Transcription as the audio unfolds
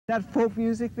That folk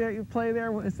music that you play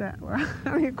there, what is that?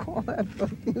 How do you call that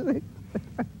folk music?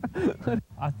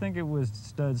 I think it was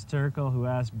Studs Terkel who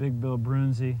asked Big Bill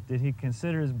Brunzi, did he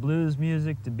consider his blues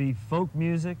music to be folk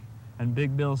music? And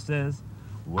Big Bill says,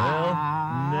 well,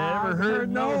 never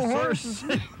heard no horse.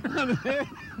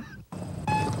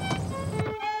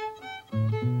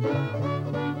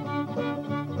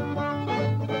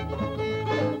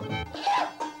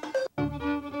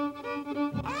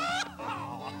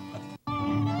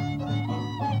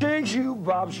 Ding shoo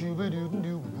bob shooby doo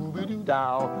doo booby doo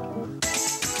dow.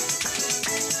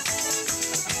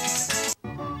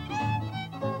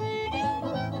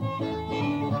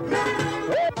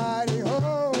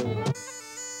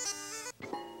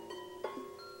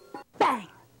 Bang!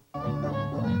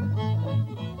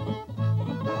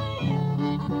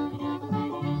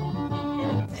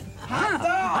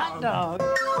 Hot dog!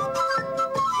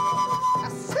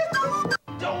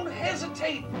 Don't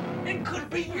hesitate. It could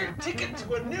be your ticket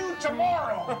to a new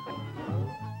tomorrow.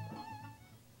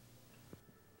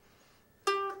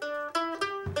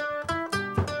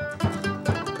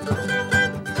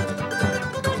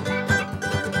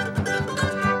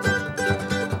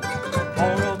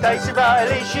 Poor old Dicey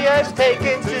Riley, she has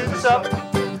taken to the sup.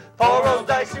 Poor old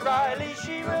Dicey Riley,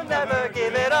 she will never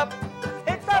give it up.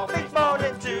 It's up each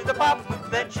morning to the pop,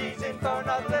 then she's in for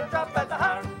another drop at the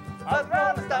heart. As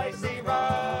well as Dicey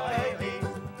Riley.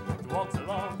 Walks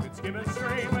along with skimming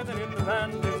stream with an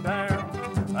independent air,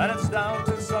 and it's down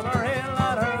to Summer Hill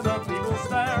at her the people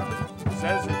stare.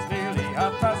 Says it's nearly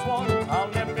 1:30. I'll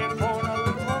nip in for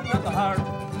another run at the heart.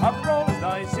 After all, it's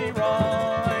Dicey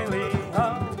Riley.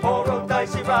 Poor old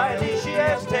Dicey Riley, she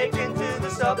has taken to the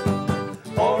sup.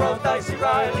 Poor old Dicey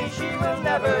Riley, she will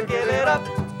never give it up.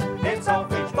 It's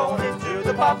off each morning to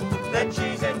the pop, then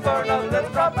she's in for another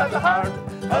little drop at the heart.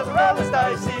 As well as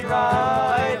Dicey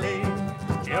Riley.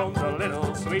 She owns a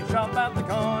little sweet shop at the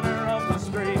corner of the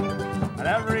street, and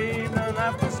every evening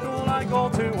after school I go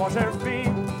to wash her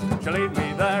feet. She'll leave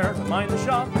me there to mind the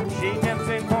shop. She nips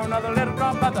in for another little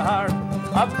drop at the heart.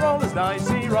 After all, it's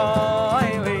Dicey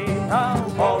Riley.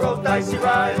 Poor old Dicey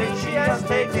Riley, she has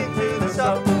taken to the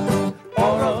sup.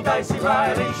 Poor old Dicey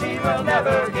Riley, she will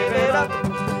never give it up.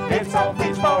 It's off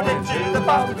each morning to the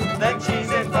pop, then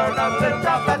she's in for another little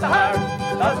drop at the heart.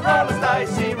 As well as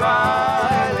Dicey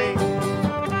Riley.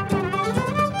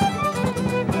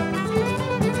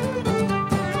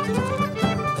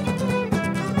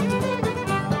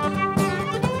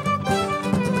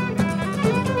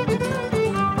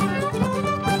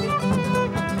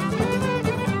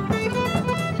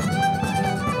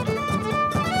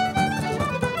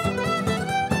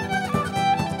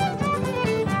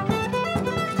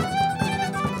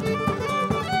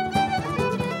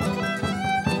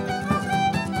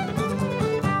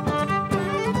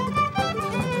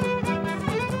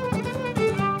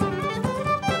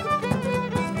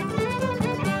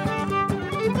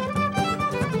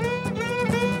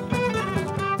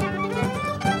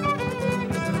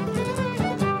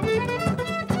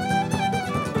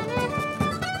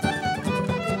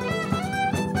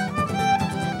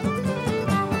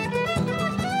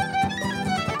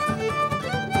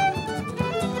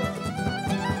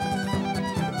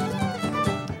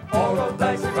 Poor old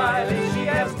Dicey Riley, she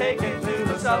has taken to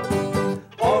the sup.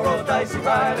 Poor old Dicey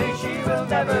Riley, she will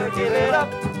never give it up.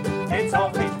 It's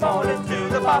off each morning to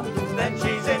the pop, then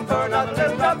she's in for another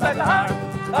little drop at the heart.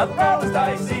 As well as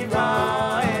Dicey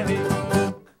Riley.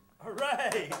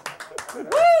 Hooray!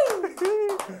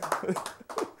 Woo!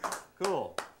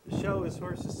 Cool. The show is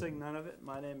Horses Sing None of It.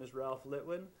 My name is Ralph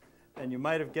Litwin, and you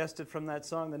might have guessed it from that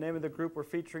song. The name of the group we're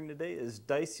featuring today is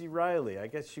Dicey Riley. I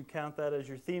guess you count that as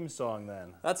your theme song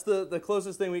then. That's the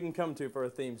closest thing we can come to for a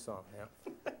theme song. Yeah.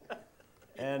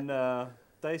 And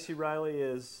Dicey Riley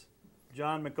is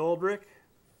John McGoldrick.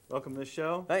 Welcome to the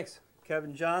show. Thanks.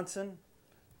 Kevin Johnson,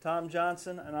 Tom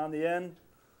Johnson, and on the end,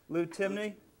 Lou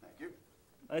Timney. Thank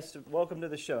you. Welcome to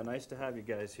the show. Nice to have you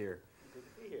guys here. Good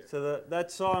to be here. So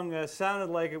that song sounded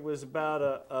like it was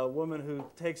about a woman who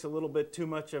takes a little bit too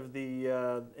much of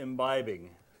the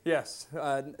imbibing. Yes.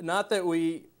 Not that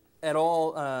we at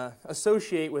all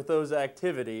associate with those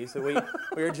activities. We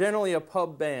are generally a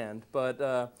pub band,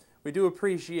 but we do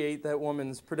appreciate that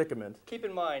woman's predicament. Keep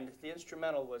in mind, the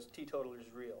instrumental was Teetotalers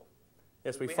Reel.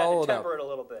 Yes, we had followed to up. temper it a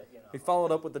little bit, you know. We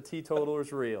followed up with the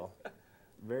Teetotalers Reel.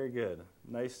 Very good.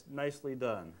 Nicely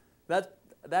done. That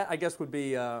I guess would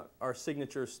be our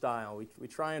signature style. We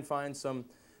try and find some,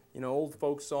 old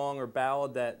folk song or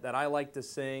ballad that I like to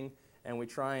sing, and we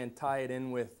try and tie it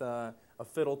in with a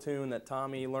fiddle tune that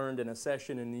Tommy learned in a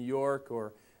session in New York,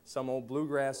 or some old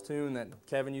bluegrass tune that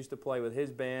Kevin used to play with his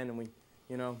band, and we,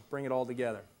 bring it all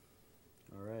together.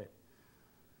 All right.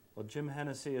 Well, Jim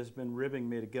Hennessy has been ribbing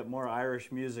me to get more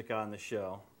Irish music on the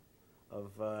show of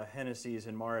Hennessy's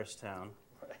in Morristown.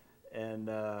 And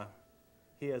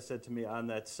he has said to me on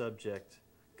that subject,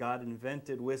 God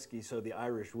invented whiskey so the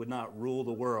Irish would not rule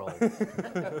the world.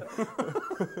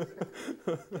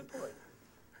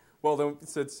 Well, then,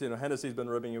 since Hennessy's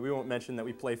been ribbing you, we won't mention that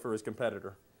we play for his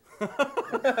competitor.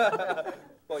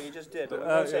 Well, you just did, but we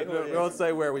won't say who it We is. won't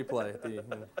say where we play.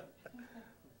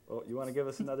 Well, you want to give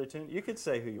us another tune? You could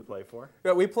say who you play for.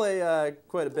 Yeah, we play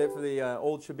quite a bit for the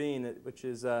Old Shebeen, which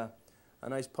is a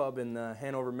nice pub in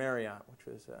Hanover Marriott, which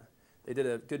was they did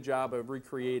a good job of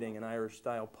recreating an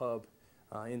Irish-style pub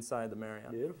inside the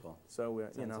Marriott. Beautiful. So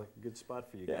Sounds like a good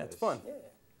spot for you guys. yeah, it's fun. Yeah,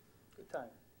 good time.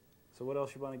 So what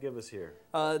else you want to give us here?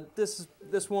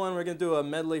 This one we're going to do a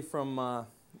medley from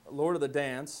Lord of the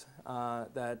Dance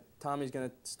that Tommy's going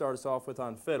to start us off with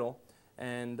on fiddle,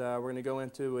 and we're going to go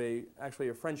into actually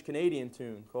a French-Canadian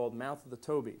tune called Mouth of the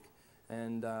Toby.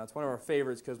 And it's one of our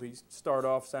favorites because we start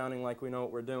off sounding like we know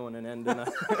what we're doing and end,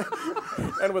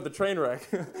 end with a train wreck.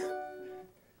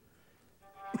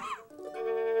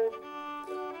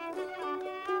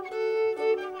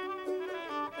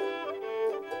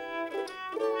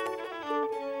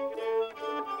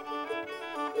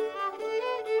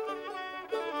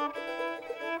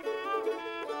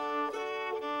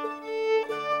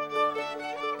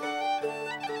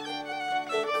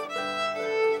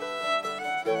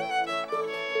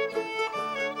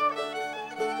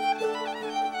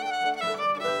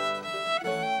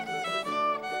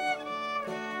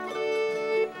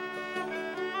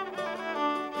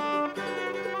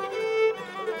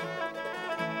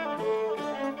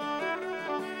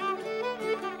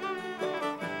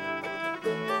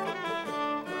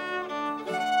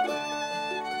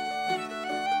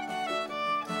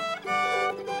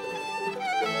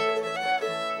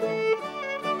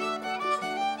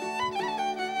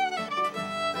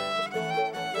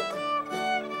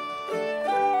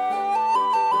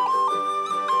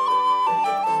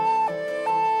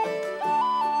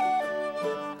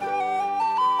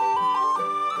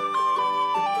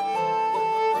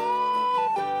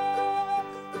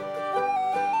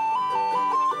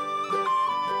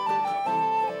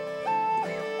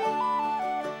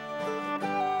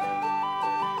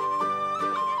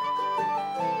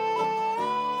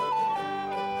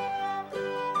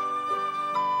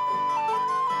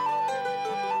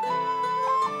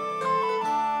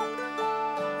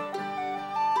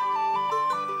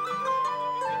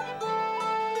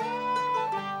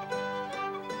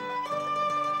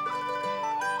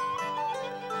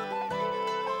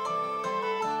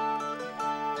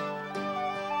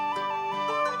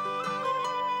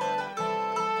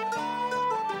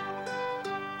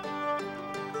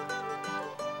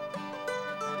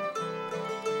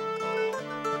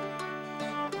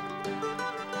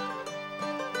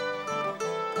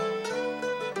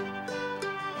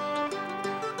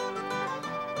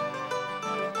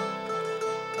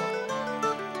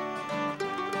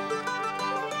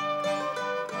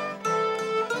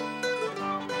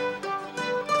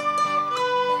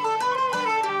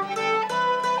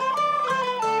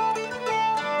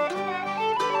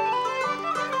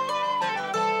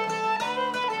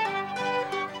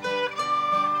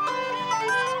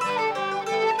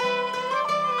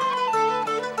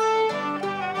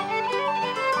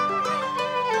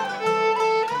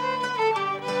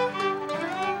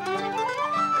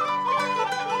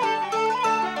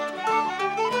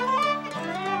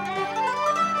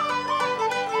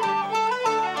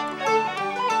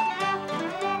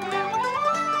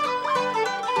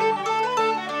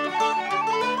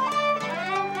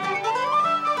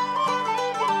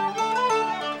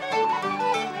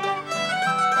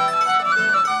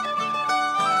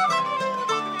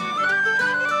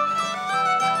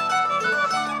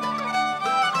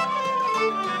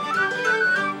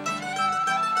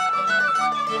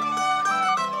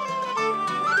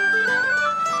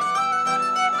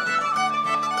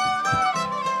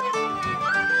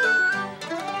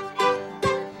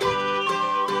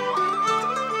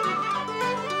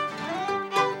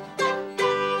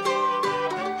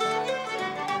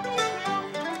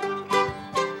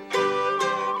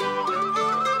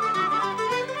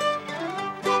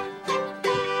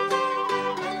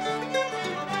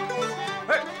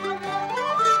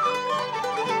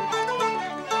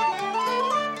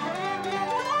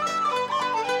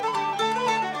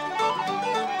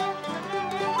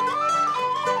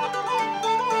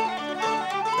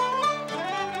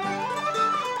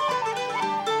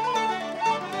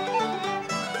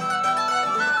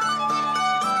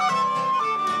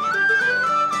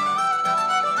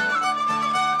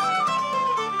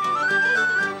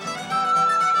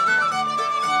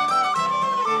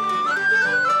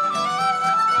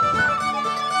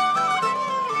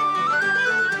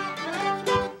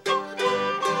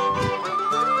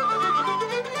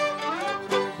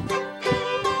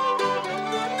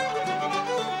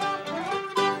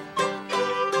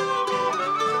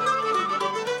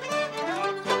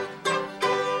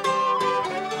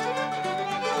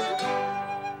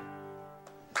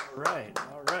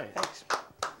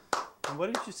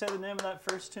 say the name of that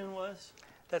first tune was?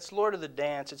 That's Lord of the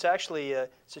Dance. It's actually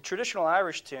it's a traditional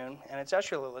Irish tune, and it's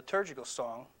actually a liturgical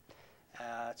song.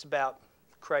 It's about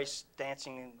Christ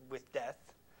dancing with death.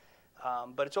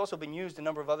 But it's also been used a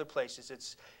number of other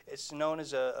places. It's known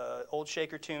as a old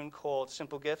shaker tune called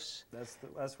Simple Gifts.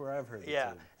 That's where I've heard it.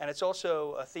 Yeah, too. and it's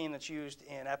also a theme that's used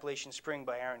in Appalachian Spring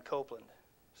by Aaron Copland.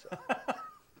 So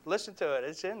listen to it.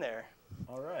 It's in there.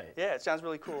 All right. Yeah, it sounds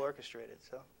really cool orchestrated.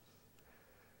 So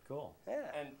Cool. yeah.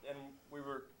 And we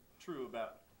were true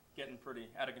about getting pretty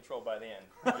out of control by the end.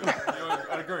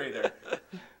 You agree there.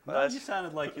 No, you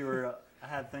sounded like you were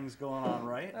had things going on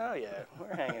right. Oh yeah,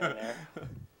 we're hanging in there.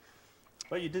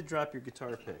 But you did drop your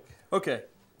guitar pick. Okay,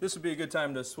 this would be a good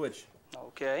time to switch.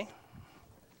 Okay.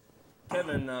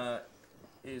 Kevin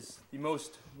is the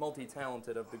most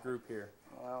multi-talented of the group here.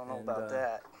 Well, I don't know about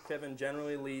that. Kevin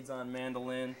generally leads on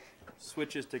mandolin,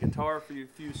 switches to guitar for a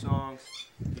few songs.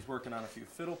 He's working on a few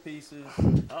fiddle pieces.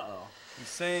 Uh-oh. He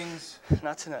sings.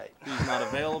 Not tonight. He's not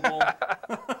available.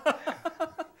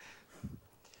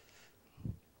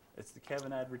 It's the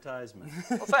Kevin advertisement.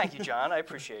 Well, thank you, John. I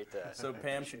appreciate that. So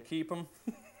Pam should keep him.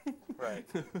 Right.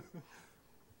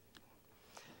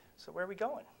 So where are we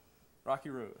going?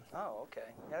 Rocky Road. Oh, okay.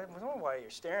 I don't know why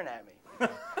you're staring at me.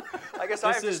 I guess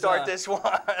I have to is, start this one.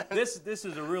 This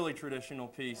is a really traditional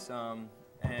piece,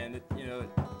 and it, it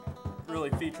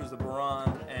really features the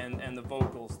baron and the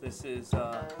vocals. This is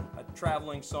a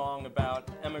traveling song about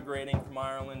emigrating from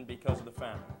Ireland because of the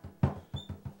famine.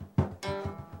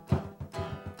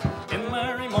 In the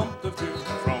merry month of June,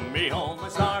 from me home I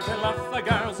started, left the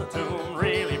girls at tomb.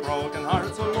 Really broken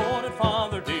hearts, a loaded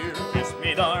father dear. Kissed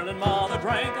me darling mother,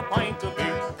 drank a pint of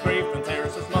beer. Grief and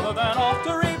tears, his mother then off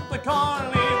to reap the corn.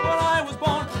 Leave when I was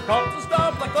born, crops to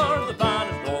stop like thorns. The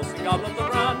banished ghosts and goblins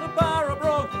that ran the barrow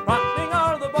broke. Rattling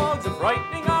are the bogs and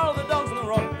frightening are the dogs on the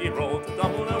rocky road to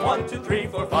Dublin. 1, 2, 3,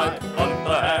 4, 5. Hunt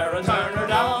the hare and turn her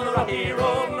down the rocky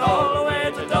road, and all the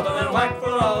way to Dublin, whack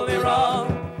for all they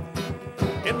run.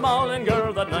 In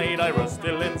Mullingar that night I was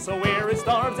still in so weary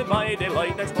stars it by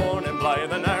daylight. Next morning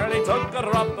blithe and early took a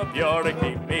drop of pure to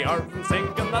keep me heart from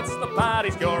sinking. That's the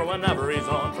paddy's cure whenever he's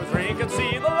on for drink. And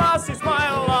see the lassie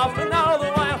smile laughing all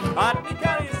the while. At me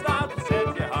carry a stab and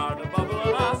said you hard a bubble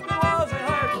and asked me was I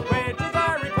hard. Wages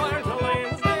I required till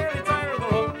I was nearly tired. The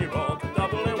rocky road to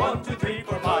Dublin. 1, 2, 3,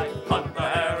 4, 5. Hunt the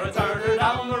hare and turn her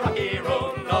down the rocky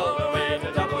road, and all the way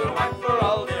to Dublin, whack for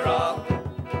all they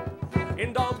run.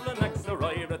 In Dublin next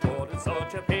arrived, I thought it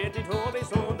such a pity to be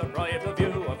soon deprived of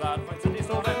view of that fine city.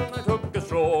 So then I took a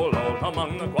stroll out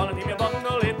among the quality me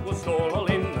bundle. It was stole all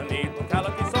in a neat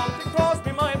locality. Something crossed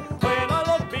me mind when I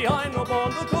looked behind. No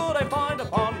bundle could I find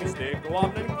upon me stick. Go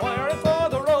up and inquire for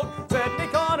the road. Said me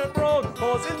Connaught Road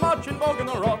was in much in vogue in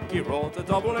the rocky road to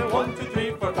Dublin. 1, 2,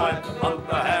 3, 4, 5. Hunt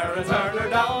the hare and turn her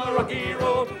down the rocky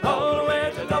road, all the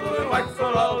way to Dublin, whack for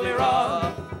all they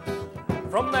run.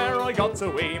 From there I got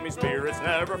away, me spirits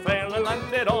never failed, and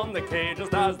landed on the quay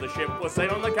just as the ship was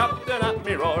sailing. The captain at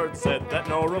me roared, said that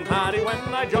no room had he. When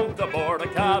I jumped aboard, a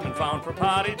cabin found for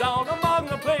Paddy down among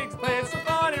the pigs. Played some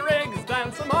funny rigs,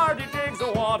 danced some hardy jigs,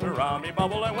 the water round me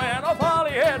bubble and went off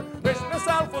Hollyhead. Wished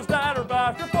myself was dead or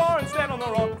back or fore instead on the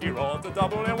rocky road to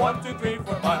Dublin. 1, 2, 3,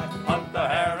 4, 5. Hunt the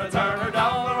hare and turn her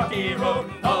down the rocky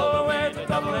road, all the way to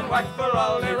Dublin, whack for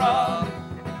all they run.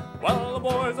 Well, the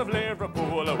boys of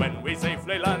Liverpool, when we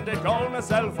safely landed, called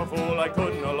myself a fool. I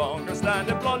could no longer stand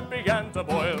it, blood began to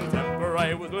boil. Temper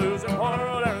I was losing, poor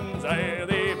errands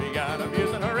they began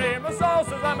abusing her. My soul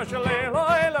says I'm a shillelagh,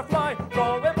 I left fly.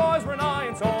 Galway boys were nigh,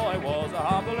 and so I was a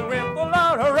hobbling with a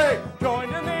loud hooray.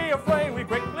 Joined in the affray, we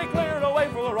quickly cleared away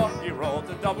for the rocky road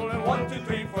to Dublin. 1, 2,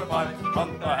 3, 4, 5.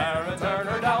 Hunt the hare and turn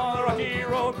her down the rocky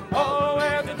road, all the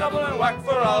way to Dublin, whack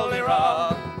for all they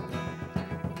run.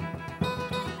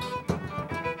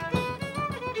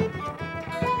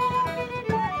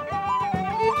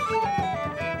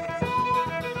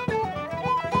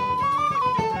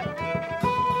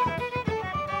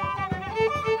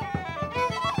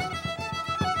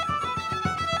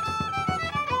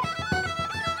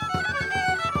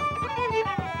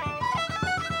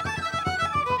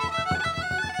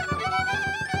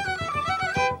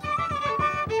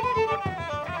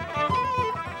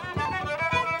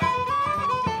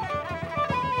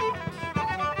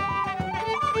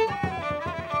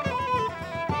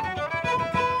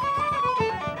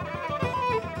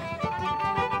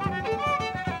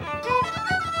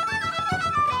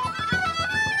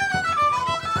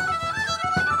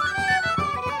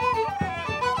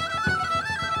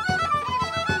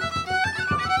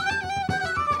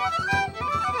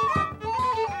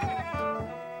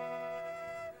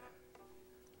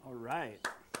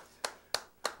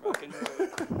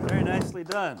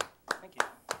 Nicely done. Thank you.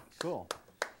 Cool.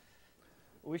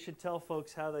 We should tell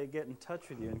folks how they get in touch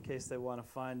with you in case they want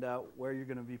to find out where you're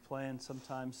going to be playing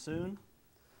sometime soon,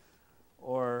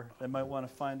 or they might want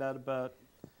to find out about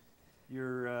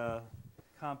your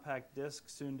compact disc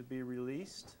soon to be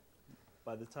released.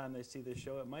 By the time they see this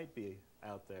show, it might be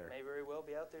out there. May very well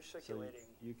be out there circulating. So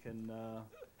you can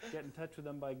get in touch with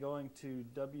them by going to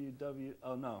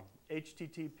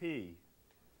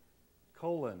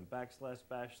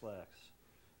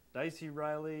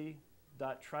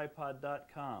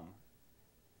http://DiceyRiley.tripod.com,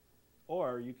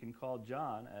 or you can call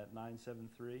John at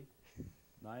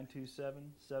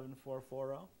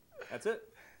 973-927-7440. That's it.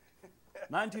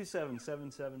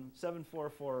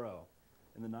 927-7440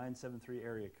 in the 973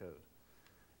 area code.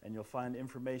 And you'll find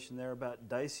information there about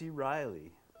Dicey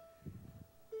Riley.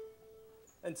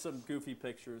 And some goofy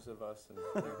pictures of us. And,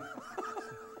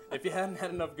 if you hadn't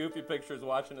had enough goofy pictures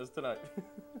watching us tonight.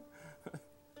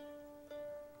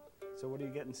 So what are you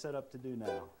getting set up to do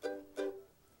now?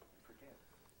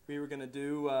 We were going to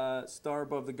do Star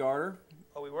Above the Garter.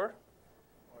 Oh, we were?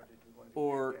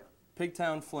 Or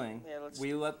Pigtown Fling. Yeah, let's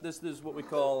This is what we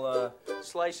call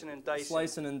slicing and dicing.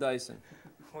 Slicing and dicing.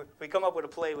 We come up with a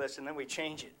playlist and then we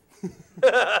change it.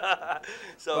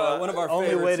 So one of our only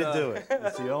favorites, way to do it.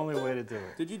 It's the only way to do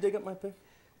it. Did you dig up my pick?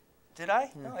 Did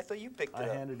I? No, I thought you picked it I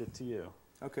up. handed it to you.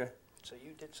 Okay. So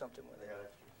you did something with it.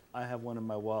 I have one in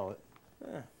my wallet.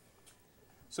 Yeah.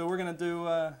 So we're going to do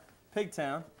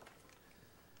Pigtown,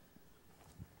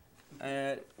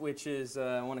 which is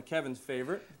one of Kevin's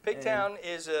favorite. Pigtown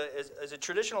is a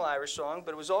traditional Irish song,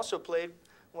 but it was also played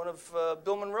one of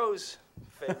Bill Monroe's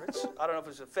favorites. I don't know if it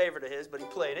was a favorite of his, but he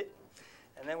played it.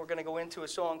 And then we're going to go into a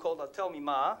song called Now Tell Me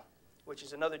Ma, which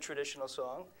is another traditional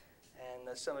song. And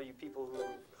some of you people who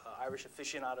are Irish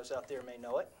aficionados out there may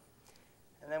know it.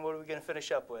 And then what are we going to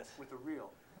finish up with? With a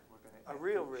reel. A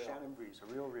real. Shannon Breeze, a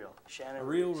real. Shannon A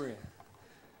real Breeze. reel.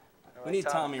 All We right, need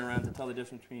Tommy around to tell the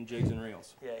difference between jigs and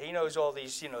reels. Yeah, he knows all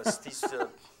these, these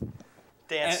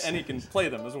dance. And he can play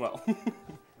them as well.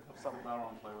 Some I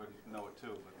don't play with know it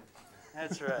too. But.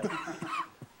 That's right.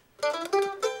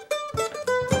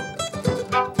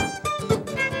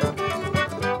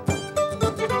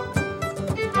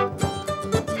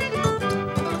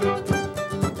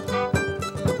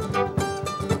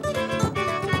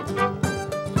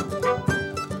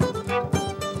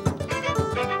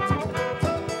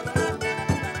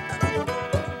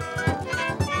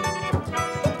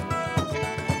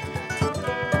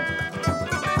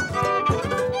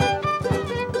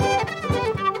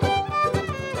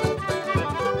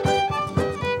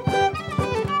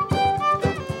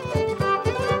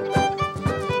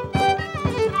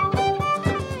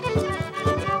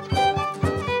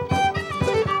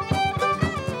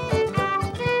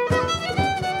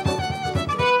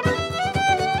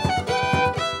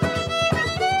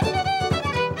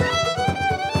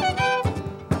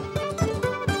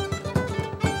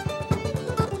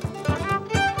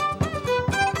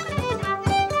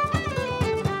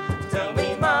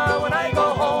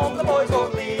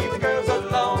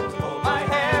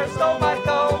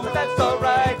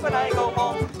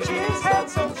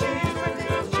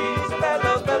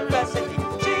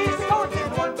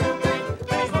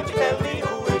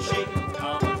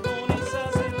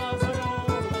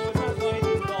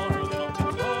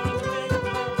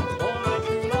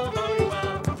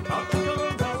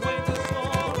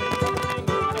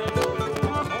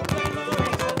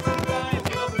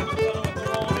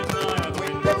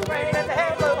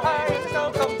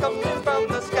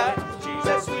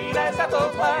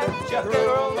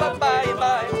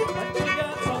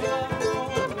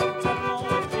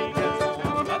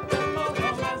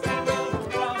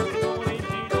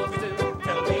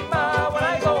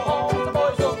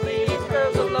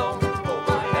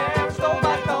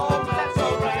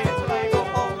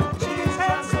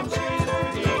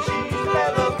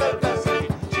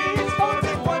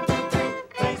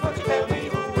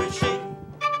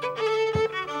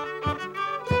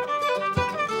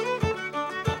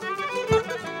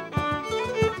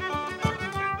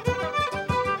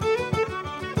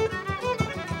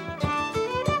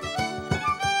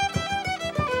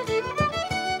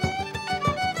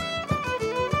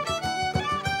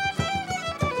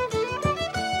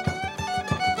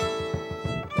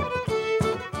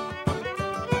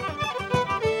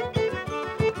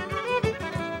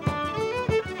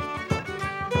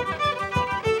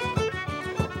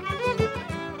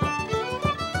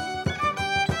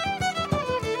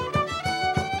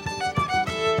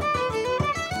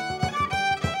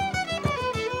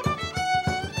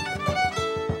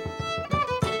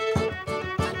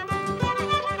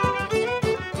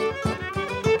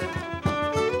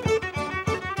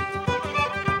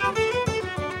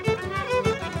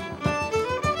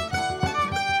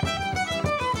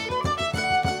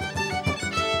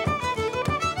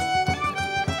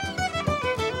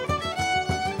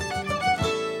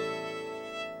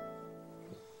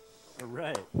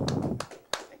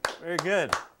 Very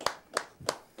good.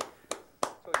 It's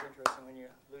always interesting when you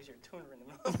lose your tuner in the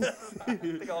middle of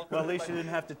it. Well, at least you didn't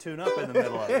have to tune up in the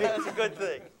middle of it. That's a good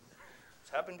thing.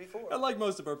 It's happened before. Like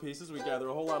most of our pieces, we gather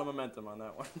a whole lot of momentum on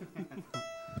that one.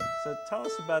 So tell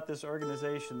us about this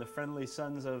organization, the Friendly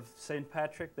Sons of St.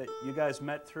 Patrick, that you guys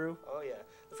met through. Oh, yeah.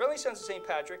 The Friendly Sons of St.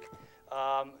 Patrick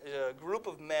is a group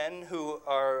of men who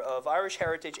are of Irish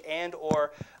heritage and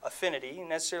or affinity.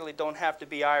 Necessarily don't have to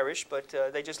be Irish, but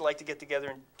they just like to get together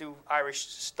and do Irish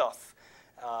stuff,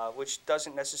 which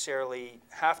doesn't necessarily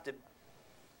have to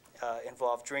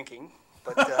involve drinking.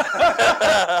 But,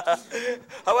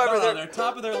 however, they're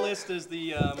top of their list is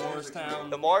the Morristown.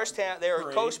 The Morristown, they are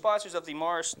Parade. co-sponsors of the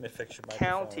Morris Let me fix your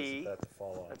County. microphone, it's about to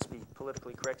fall off. Let's be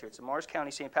politically correct here. It's the Morris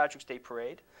County St. Patrick's Day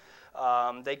Parade.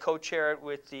 They co-chair it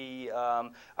with the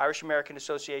Irish American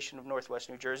Association of Northwest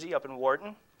New Jersey up in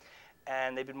Wharton,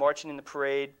 and they've been marching in the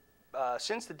parade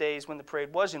since the days when the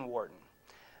parade was in Wharton.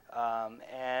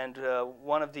 And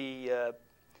one of the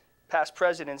past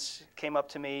presidents came up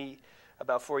to me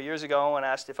about 4 years ago and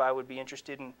asked if I would be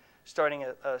interested in starting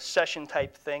a session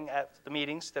type thing at the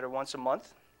meetings that are once a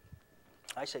month.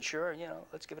 I said, sure, you know,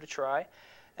 let's give it a try.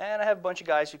 And I have a bunch of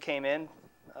guys who came in.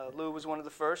 Lou was one of the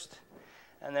first.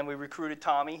 And then we recruited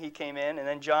Tommy. He came in. And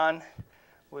then John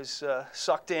was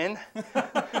sucked in.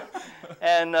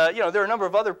 And, you know, there are a number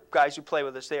of other guys who play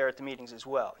with us there at the meetings as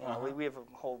well. You know, we have a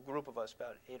whole group of us,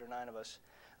 about 8 or 9 of us.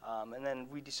 And then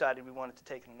we decided we wanted to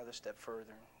take it another step further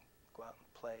and go out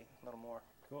and play a little more.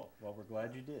 Cool. Well, we're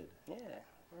glad you did. Yeah,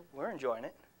 we're enjoying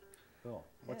it. Cool.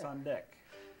 What's Yeah. on deck?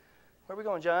 Where are we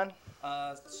going, John?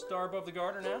 Star Above the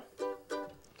Garter now.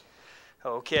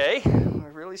 Okay,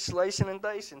 we're really slicing and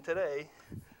dicing today.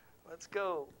 Let's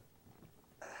go.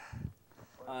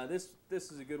 This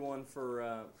is a good one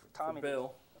for Tommy.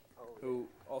 Bill, Oh, who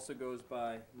also goes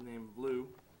by the name of Lou.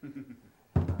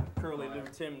 Curly Lou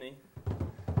Timney.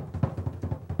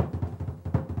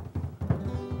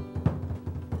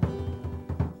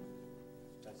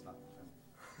 That's not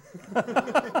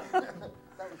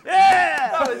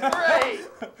yeah! That was great!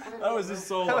 That was his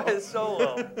solo. That was his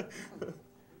solo.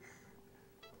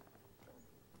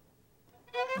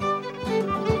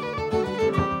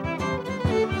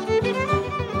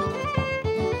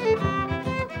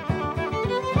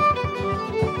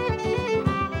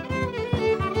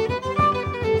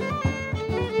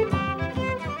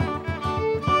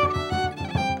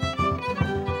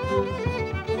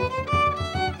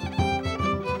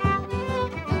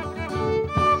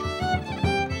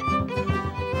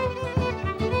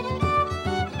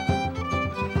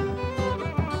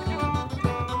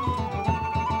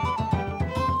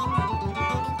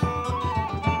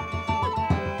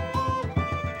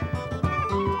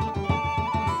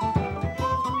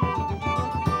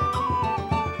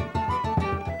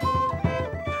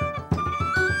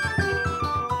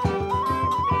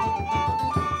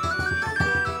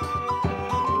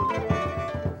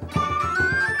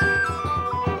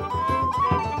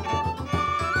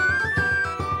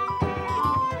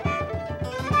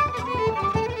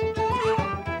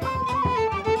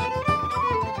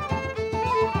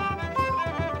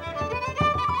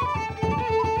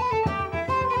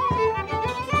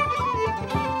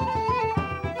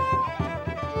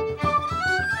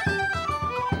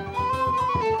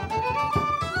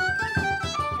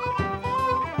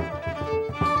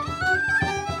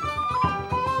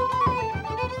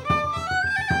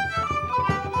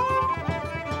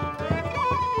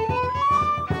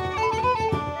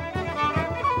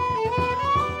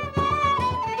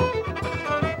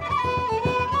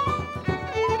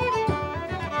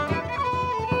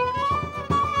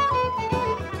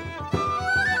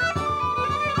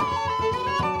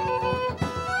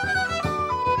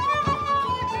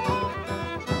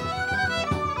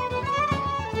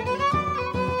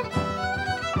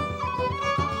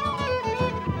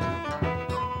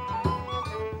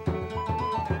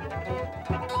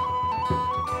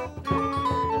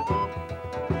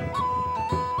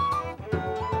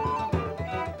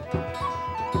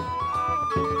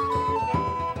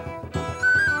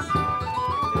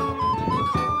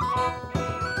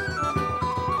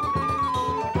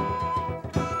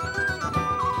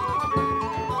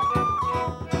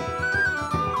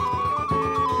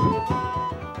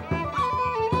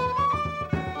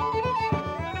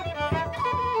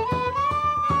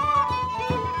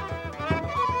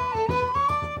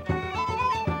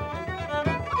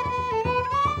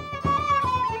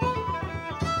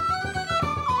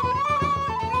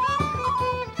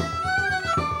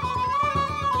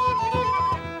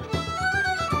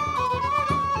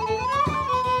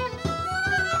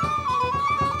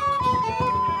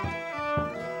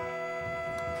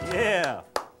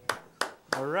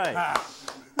 All right.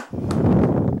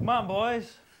 Come on,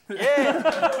 boys. Yeah.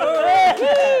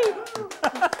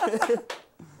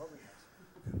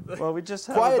 Well, we just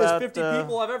have Quiet about, as 50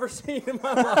 people I've ever seen in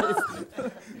my life.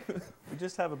 We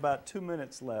just have about 2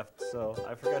 minutes left, so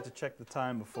I forgot to check the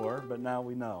time before, but now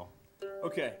we know.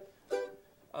 Okay.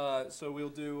 So we'll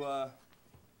do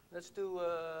Let's do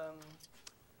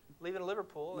Leaving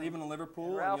Liverpool. Leaving Liverpool.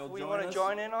 And Ralph, and we you'll want join to us?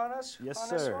 join in on us? Yes, on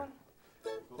this sir. one?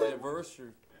 Play a verse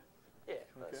or... Yeah,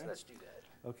 Okay. let's do that.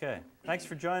 Okay. Thanks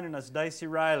for joining us, Dicey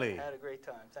Riley. Had a great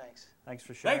time. Thanks. Thanks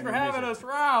for sharing Thanks for your having music. us,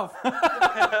 Ralph.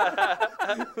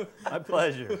 My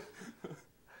pleasure.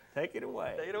 Take it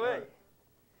away. Take it away.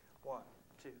 One.